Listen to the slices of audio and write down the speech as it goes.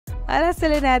Hola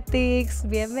Solenatics,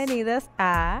 bienvenidos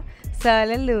a Sol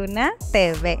and Luna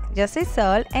TV. Yo soy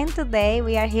Sol and today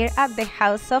we are here at the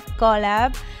House of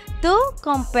Collab to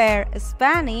compare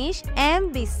Spanish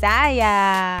and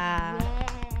Bisaya.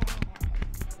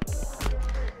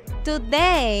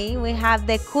 Today we have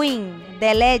the queen,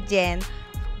 the legend,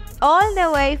 all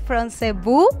the way from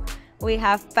Cebu. We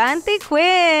have Panty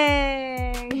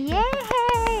Queen.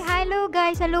 Yay! Hello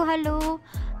guys, hello.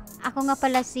 Ako nga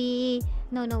pala si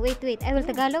wait. I will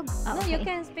Tagalog. No, okay. you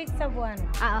can speak Cebuano.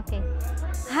 Okay.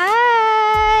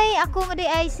 Hi! Ako nga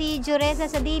ay si Joresa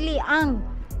sa dili ang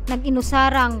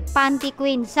nag-inusarang Panty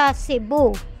Queen sa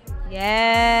Cebu.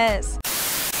 Yes.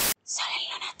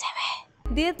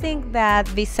 Do you think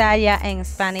that Bisaya and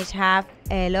Spanish have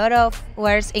a lot of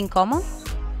words in common?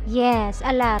 Yes,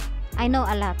 a lot. I know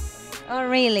a lot. Oh,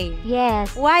 really?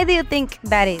 Yes. Why do you think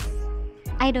that is?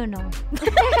 I don't know.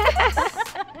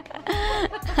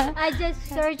 I just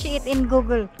search it in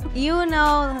Google. You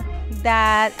know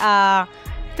that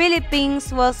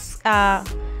Philippines was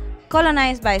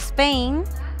colonized by Spain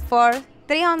for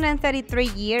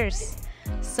 333 years.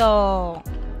 So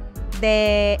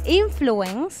the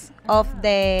influence of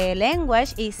the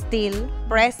language is still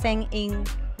present in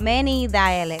many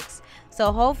dialects.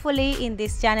 So hopefully in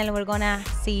this channel we're gonna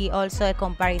see also a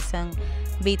comparison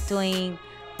between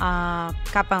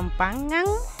Kapampangan.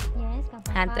 Yes,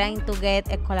 Kapampangan. And trying to get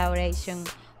a collaboration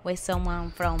with someone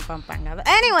from Pampanga. But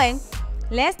anyway,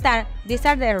 let's start. These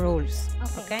are the rules.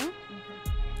 Okay?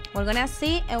 We're gonna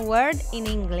see a word in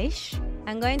English.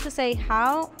 I'm going to say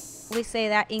how we say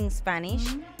that in Spanish,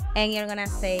 and you're gonna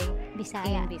say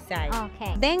Bisaya. in Bisaya.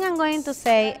 Okay. Then I'm going to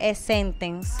say a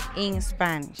sentence in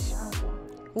Spanish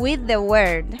with the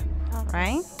word,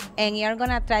 right? And you're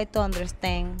gonna try to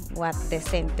understand what the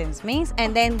sentence means,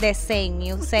 and then the same.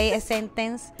 You say a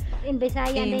sentence In Bisaya,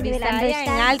 in and then you will Bisaya, understand.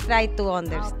 and I'll try to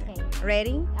understand. Okay.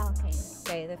 Ready? Okay.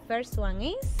 Okay, the first one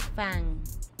is fan.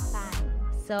 Fine.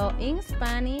 So in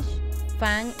Spanish,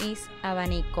 fan is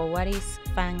abanico. What is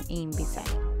fan in Bisaya?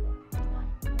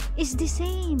 It's the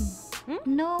same.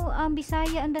 No,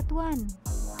 Bisaya on that one.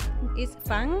 Is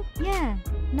fan? Yeah.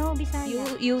 No,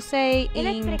 Bisaya. You say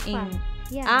Electric in fan.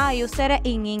 Yeah. you said it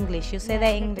in English. You said Yeah,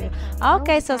 it in English. electric fan.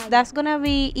 Okay, No, so Bisaya. that's gonna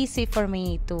be easy for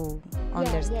me to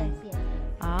understand. Yes.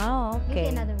 Oh, Maybe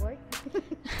okay. another word.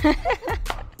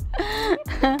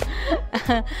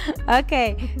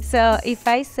 Okay, so if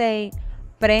I say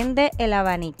prende el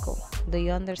abanico, do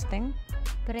you understand?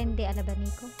 Prende al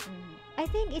abanico. I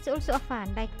think it's also a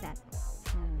fan like that.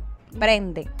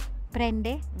 Prende.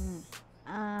 Prende.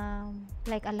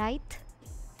 Like a light.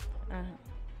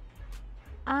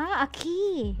 A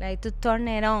key. Like to turn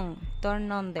it on. Turn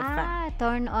on the fan.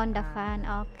 Turn on the fan.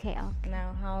 Okay.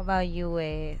 Now, how about you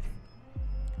with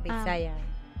Bisaya?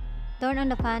 Turn on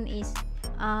the fan is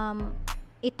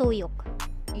ituyok.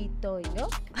 Itoyok?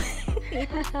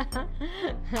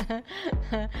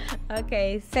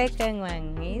 Okay, second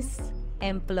one is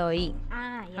employee.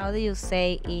 Yes. How do you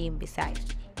say in Bisaya?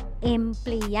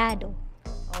 Empleado.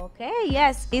 Okay,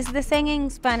 yes, it's the same in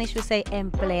Spanish. We say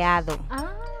empleado.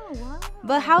 Wow.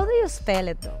 But how do you spell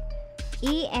it though?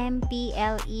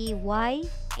 Empleyyado.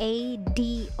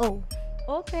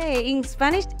 Okay, in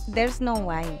Spanish there's no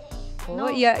Y. Oh, No.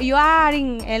 you are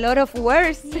adding a lot of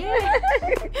words.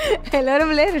 A lot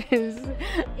of letters.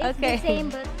 It's Okay. the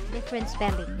same but different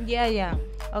spelling. Yeah.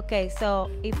 Okay, so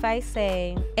if I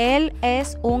say él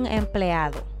es un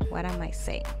empleado, what am I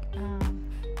saying?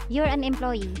 You're an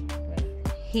employee.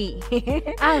 He.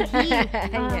 Oh, he.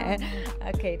 Yeah.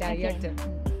 Okay, now your Okay. turn.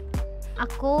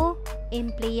 Ako,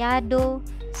 empleyado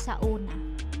sa una.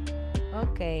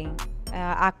 Okay.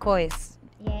 Ako es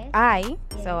Yes. I.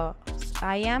 Yes. So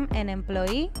I am an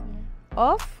employee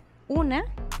of una.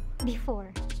 Before.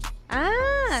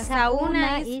 Sa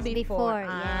una is is before. before,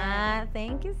 yeah.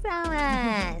 Thank you so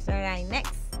much. All right,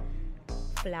 next.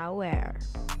 Flower.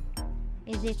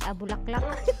 Is it a bulaklak?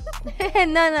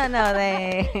 No.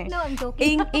 No, I'm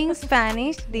joking. In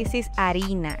Spanish, this is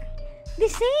harina. The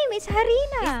same, it's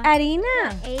harina.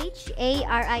 Harina.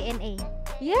 Harina.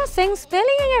 Yeah, same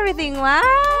spelling and everything. Wow.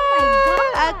 my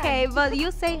God. Okay, but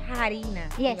you say harina.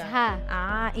 Yes, diba?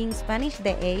 ha. In Spanish,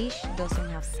 the H doesn't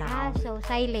have sound. So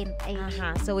silent.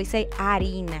 So we say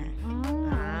harina.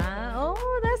 Oh.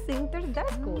 That's interesting.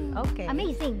 That's cool. Okay.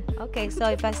 Amazing. Okay, so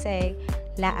if I say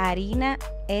la harina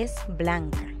es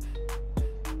blanca.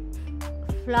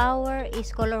 Flower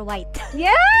is color white.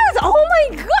 Yes! Oh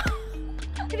my God!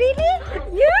 Really?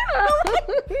 Yeah!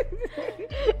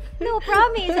 No,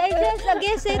 promise. I just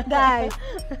guess it, guys.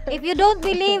 If you don't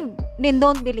believe, then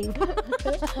don't believe.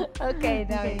 Okay,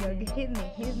 now you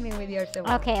hit me with your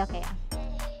Cebuano. Okay.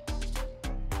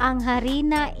 Ang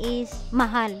harina is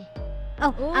mahal.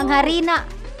 Oh, Ooh. ang harina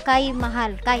kay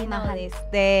mahal. Kay I know mahal. this.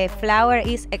 The flour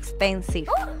is expensive.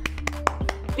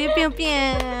 Pew, pew,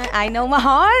 pew. I know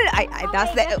mahal.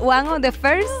 That's one of the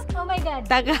first Oh my God.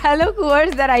 Tagalog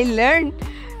words that I learned.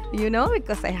 You know,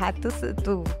 because I had to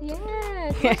Yes.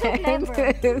 You're so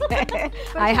clever.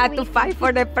 I had to fight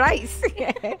for the price.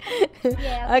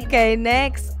 Yeah, Okay,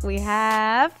 next we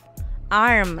have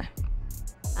arm.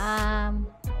 Arm?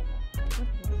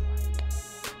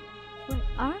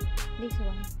 This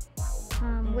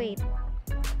one. Wait.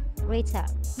 Wait, sir.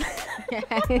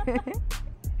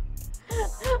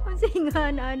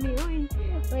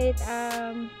 Wait,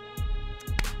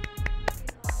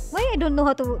 why I don't know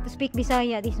how to speak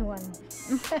Bisaya, this one.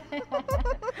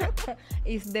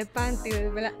 Is the panty.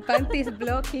 Panty is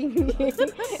blocking.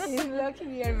 It's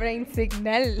blocking your brain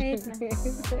signal.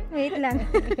 Wait lang.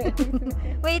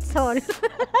 Wait, Sol.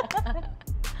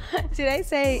 Should I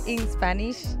say in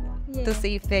Spanish to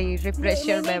see if they refresh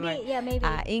your memory? Yeah, maybe.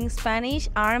 In Spanish,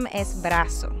 arm es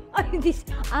brazo.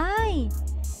 Ay,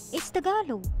 it's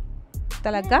Tagalog.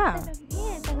 Talaga?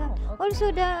 Yeah, Tagalog. Also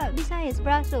the Visayas,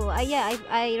 braso. Yeah,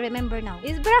 I remember now.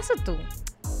 It's brazo too.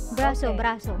 Braso, Okay.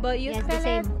 braso. But you yes, the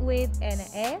spell it same. with an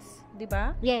S,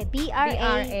 diba? Yeah,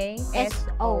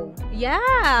 B-R-A-S-O. Yeah.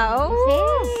 Oh.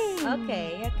 Same.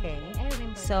 Okay. I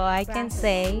remember. So I can Braso.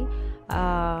 say,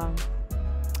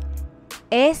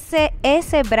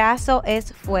 ese brazo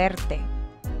es fuerte.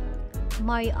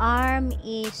 My arm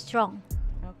is strong.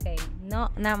 Okay. No,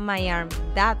 not my arm.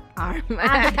 That arm.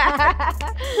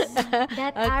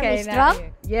 That arm is now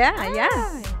strong? you.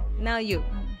 Yeah. Now you.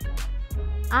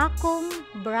 Akong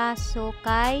braso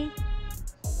kay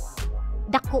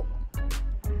dako.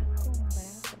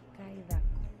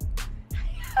 I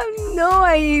have no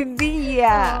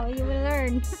idea. Oh, you will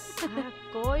learn.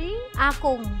 Akoy?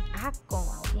 Akong. Akong.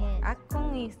 Yes.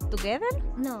 Akong is together?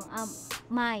 No,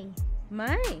 my.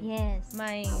 My. Yes.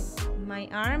 My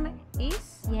arm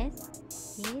is? Yes.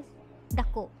 Yes.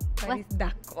 Dako. What is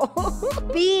dako?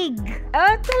 Big.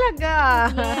 Oh, talaga?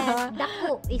 Yes.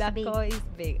 Dako is big. Dako is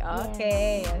big.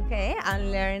 Okay.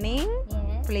 I'm learning.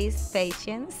 Yes. Please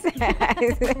patience.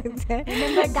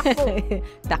 Remember dako.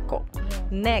 Dako.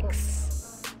 Yes, Next.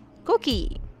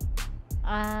 Cookie.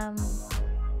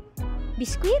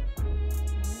 Biscuit?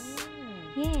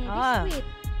 Yeah, biscuit.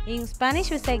 In Spanish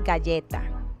we say galleta.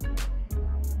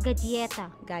 Galleta.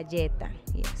 Galleta.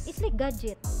 Yes. It's like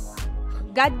gadget.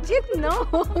 Gadget, no.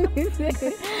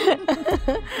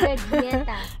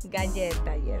 Galleta.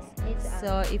 Galleta, yes. It's,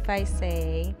 So if I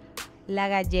say la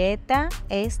galleta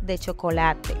es de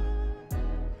chocolate.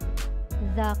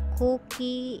 The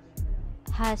cookie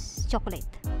has chocolate.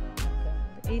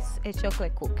 It's a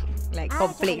chocolate cookie, like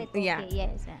complete. Chocolate cookie, Yeah.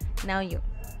 yes. Now you.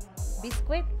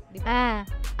 Biscuit.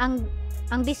 Ang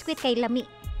biscuit kay lami.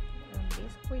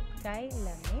 Biscuit kay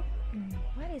lamit.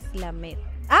 What is lamit?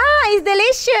 It's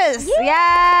delicious.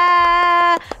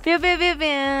 Yeah. Pew, pew, pew,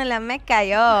 pew. Lamit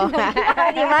kayo.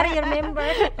 You remember?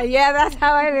 Yeah, that's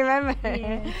how I remember.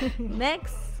 Yeah.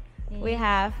 Next, we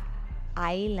have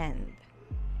island.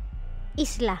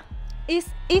 Isla.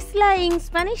 Is isla in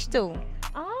Spanish too?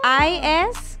 Oh.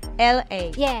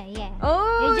 I-S-L-A. Yeah.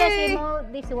 Oh, You just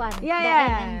remove this one. yeah, the yeah.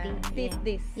 N and D.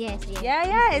 This. Yes. Yeah,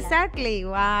 Isla. exactly.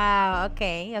 Wow.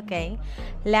 Okay.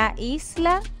 La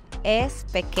isla es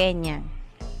pequeña.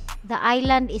 The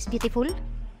island is beautiful.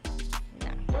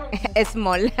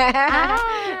 Small.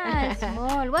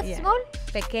 Small. What's Yeah. small?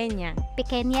 Pequeña.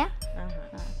 Pequeña.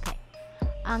 Uh-huh. Okay.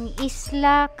 Ang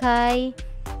isla kay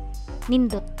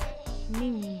nindot.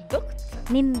 Nindot.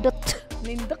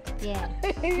 Nindot. Yeah.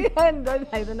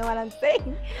 I don't know what I'm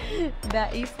saying. The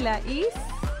isla is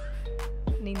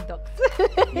Nindot.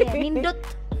 Yeah, nindot.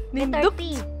 Nindot.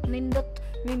 Nindot.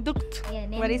 Nindut. Yeah,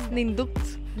 What is Nindut?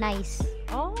 Nice.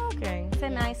 Oh, okay. It's a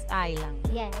nice island.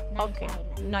 Yeah, nice Okay.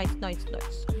 island. Nice.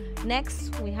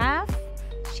 Next, we have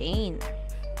chain.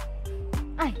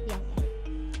 Yeah.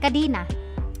 Kadina.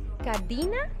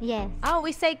 Cadena? Yes. Oh,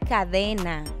 we say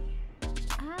cadena.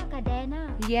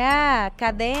 Cadena. Yeah,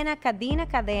 cadena.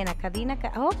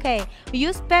 Okay.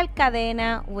 You spell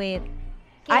cadena with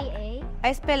K-A.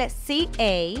 I spell it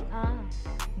C-A-D-E-N-A.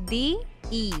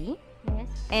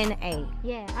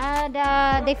 Yes. Yeah.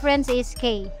 The difference is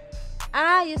K.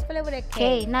 You spell it with a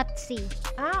K, not C.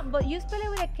 But you spell it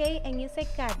with a K and you say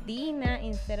cadena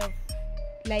instead of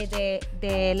like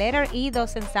the letter E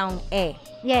doesn't sound E.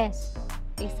 Yes.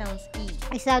 It sounds E.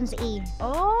 It sounds E.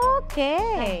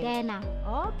 Okay. Cadena.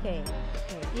 Okay.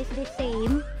 It's the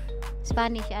same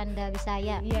Spanish and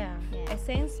Bisaya. Yeah.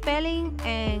 Same spelling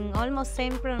and almost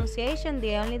same pronunciation.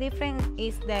 The only difference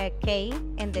is the K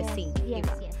and the C. Yes.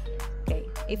 Okay.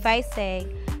 If I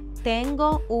say,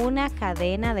 tengo una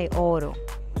cadena de oro.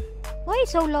 Why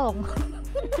so long?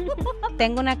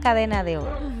 Tengo una cadena de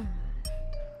oro.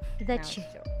 The No, chain.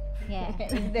 sure. Yeah.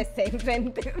 It's the same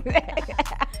sentence.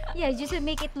 Yeah, just to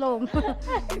make it long.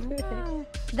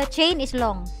 The chain is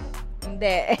long.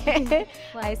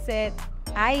 I said,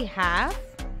 I have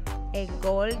a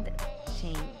gold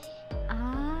chain.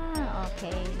 Ah,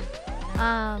 okay.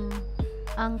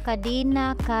 Ang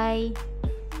kadena kay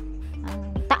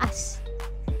taas.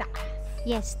 Taas.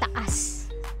 Yes, taas.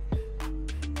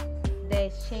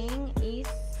 The chain is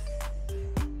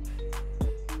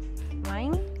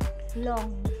mine.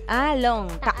 Long. Long.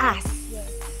 Taas.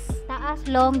 Yes. Taas,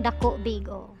 long, dako, big.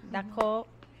 Oh. Dako,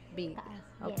 big. Taas.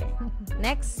 Okay. Yes.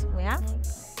 Next, we have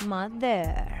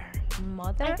mother.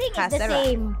 Mother I think has it's the a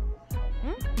same.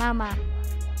 Mama.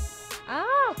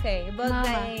 Okay. But Mama.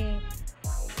 like,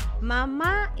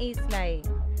 mama is like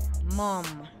mom.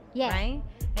 Yeah. Right?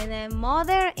 And then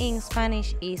mother in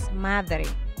Spanish is madre.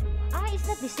 It's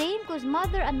not the same because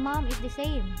mother and mom is the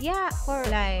same. Yeah. For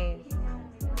Like,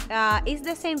 it's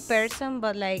the same person,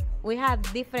 but like, we have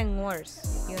different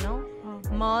words, you know?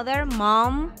 Mother,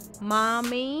 mom,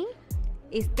 mommy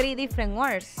is 3 different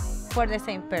words for the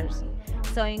same person.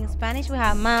 So in Spanish we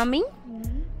have mommy,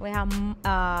 we have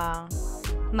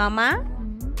mama,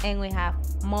 and we have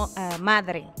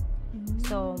madre.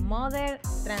 So mother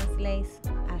translates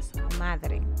as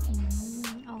madre.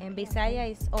 And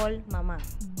Bisaya is all mama.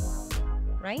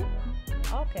 Right?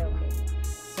 Okay.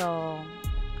 So,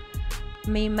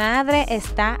 mi madre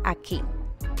está aquí.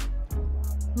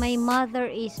 my mother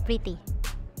is pretty.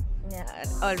 Yeah,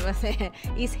 almost.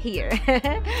 Is here.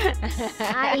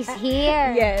 Is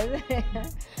here. Yes.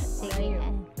 Sige.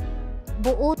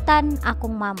 Buutan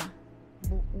akong mama.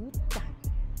 Buutan.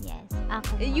 Yes,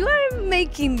 akong You mama. are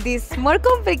making this more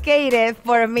complicated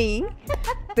for me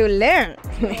to learn.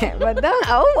 But don't,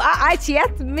 she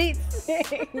has me.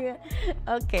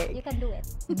 Okay. You can do it.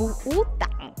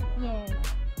 Buutan. Yes.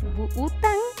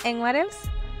 Buutan. And what else?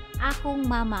 Akong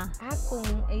mama. Akong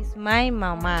is my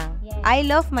mama. Yes. I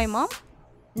love my mom.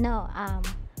 No,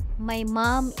 my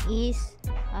mom is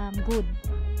good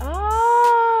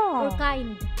Oh. or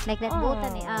kind. Like that,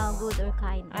 buutan good or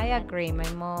kind. I agree. My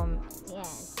mom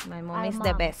Yes. Our Our is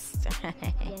the mom. best.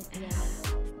 Yes,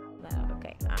 yes.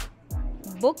 Okay.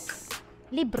 Book.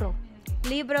 Libro.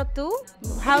 Libro too.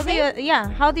 How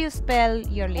do you spell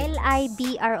your libro?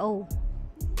 Libro.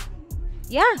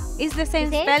 Yeah, it's the same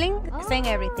The same? spelling, same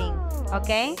everything.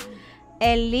 Okay.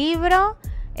 El libro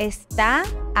está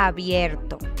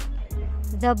abierto.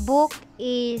 The book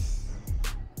is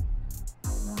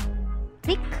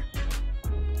thick.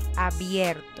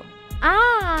 Abierto.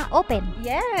 Open.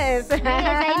 Yes. Yes,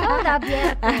 I know the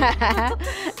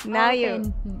abierto. Now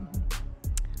Open.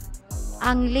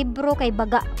 Ang libro kay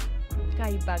baga.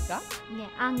 Kay baga. Yeah,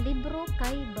 ang libro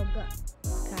kay baga.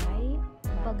 Kay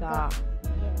baga.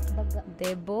 Yes, baga.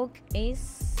 The book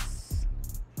is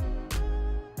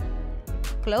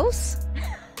close.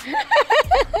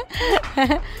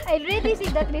 I really see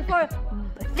that before.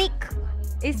 Thick.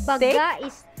 It's Baga thick.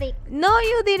 is thick. No,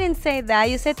 you didn't say that.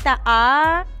 You said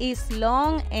ta'a is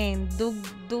long and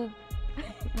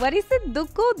what is it?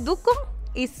 Duko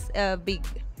is big.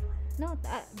 No,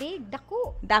 big.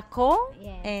 Dako. Dako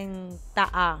Yeah. and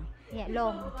ta'a. Yeah,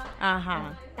 long.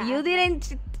 Uh-huh. Ta'a. You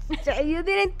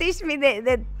didn't teach me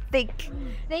the thick.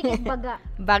 Thick is baga.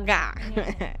 Baga.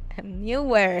 New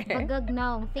word. Bagag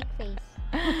now. Thick face.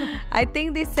 I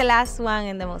think this is the last one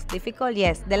and the most difficult.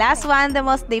 Yes, the last one, the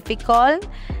most difficult.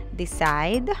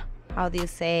 Decide. How do you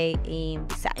say in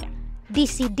Bisaya?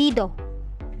 Decidido.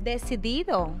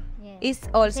 Decidido. Yes. It's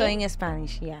also Same? in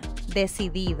Spanish. Yeah.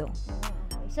 Decidido.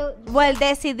 So, Well,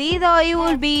 decidido, it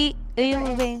will be.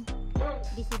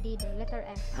 decidido. Letter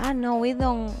S. No, we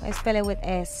don't spell it with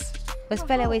S. We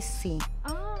spell it with C.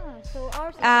 So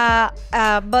ours is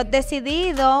But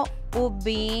decidido would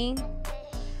be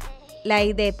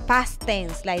like the past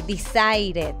tense, like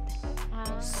decided.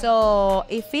 So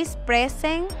if it's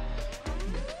present,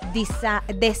 decide.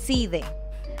 Decide,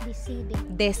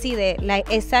 like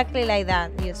exactly like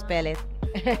that you spell it.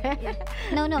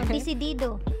 No,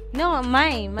 decidido. No,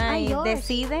 my yours.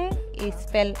 decide is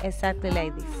spelled exactly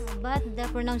like this. But the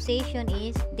pronunciation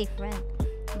is different.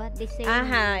 But the same.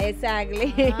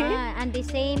 Exactly. And the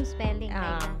same spelling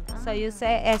like that. So you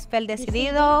say spell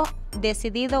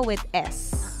decidido with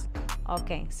S.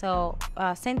 Okay, so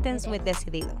sentence with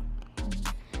decidido.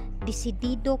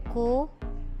 Decidido ko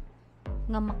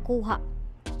nga makuha.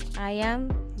 I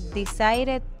am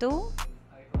decided to.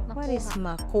 What is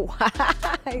makuha?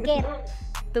 Get.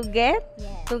 To get?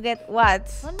 Yes. To get what?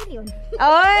 1 million.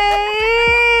 Oy!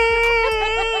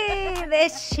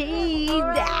 she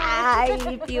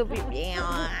died.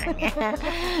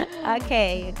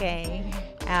 Okay.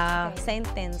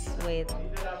 Sentence with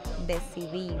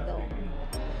decidido.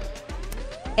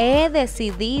 He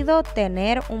decidido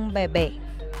tener un bebé.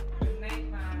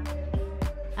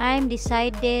 I'm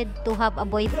decided to have a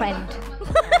boyfriend.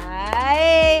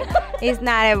 It's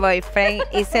not a boyfriend,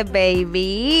 it's a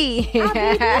baby.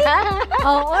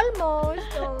 Almost.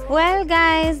 Well,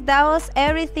 guys, that was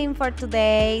everything for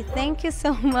today. Thank you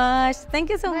so much. Thank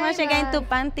you so much again to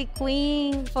Panty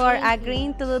Queen for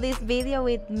agreeing to do this video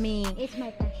with me. It's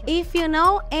my pleasure. If you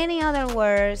know any other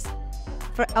words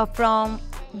from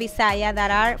Bisaya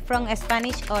that are from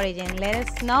Spanish origin, let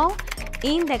us know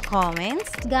in the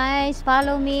comments. Guys,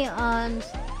 follow me on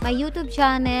my YouTube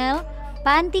channel,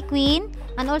 Panty Queen,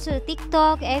 and also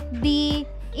TikTok, FB,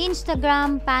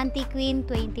 Instagram, Panty Queen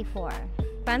 24.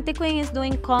 Panty Queen is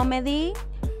doing comedy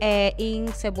in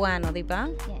Cebuano,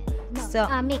 diba? Yeah. So,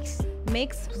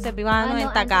 mix Cebuano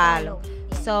and Tagalog.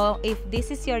 So if this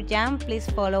is your jam, please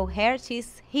follow her.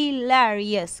 She's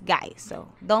hilarious, guys. So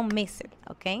don't miss it,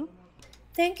 okay?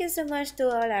 Thank you so much to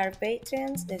all our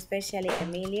patrons, especially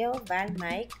Emilio, Val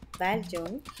Mike, Val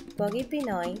Jun, Poggy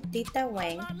Pinoy, Tita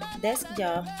Weng, Desk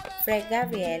Job, Fred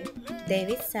Gabriel,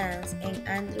 David Sanz, and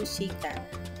Andrew Shika.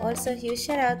 Also, huge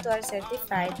shout out to our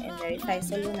certified and verified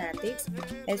lunatics,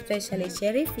 especially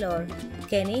Sherry Flor,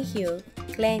 Kenny Hugh,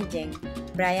 Clenjen,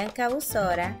 Brian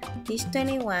Cabusora,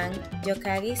 Tish21,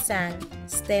 Yokagi-san,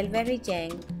 Stelberry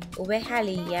Jen, V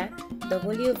Jalilla,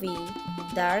 WV,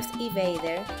 Darth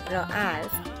Evader,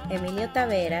 Roalf, Emilio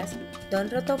Taveras, Don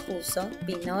Rotopuso,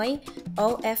 Pinoy,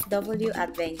 OFW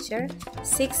Adventure,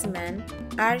 Sixman,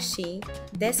 Archie,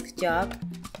 Desk Job,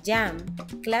 Jam,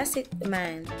 Classic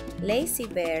Man, Lazy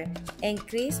Bear, and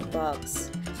Chris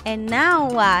Box. And now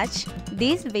watch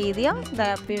this video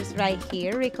that appears right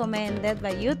here, recommended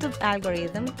by YouTube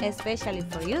algorithm, especially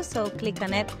for you, so click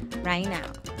on it right now.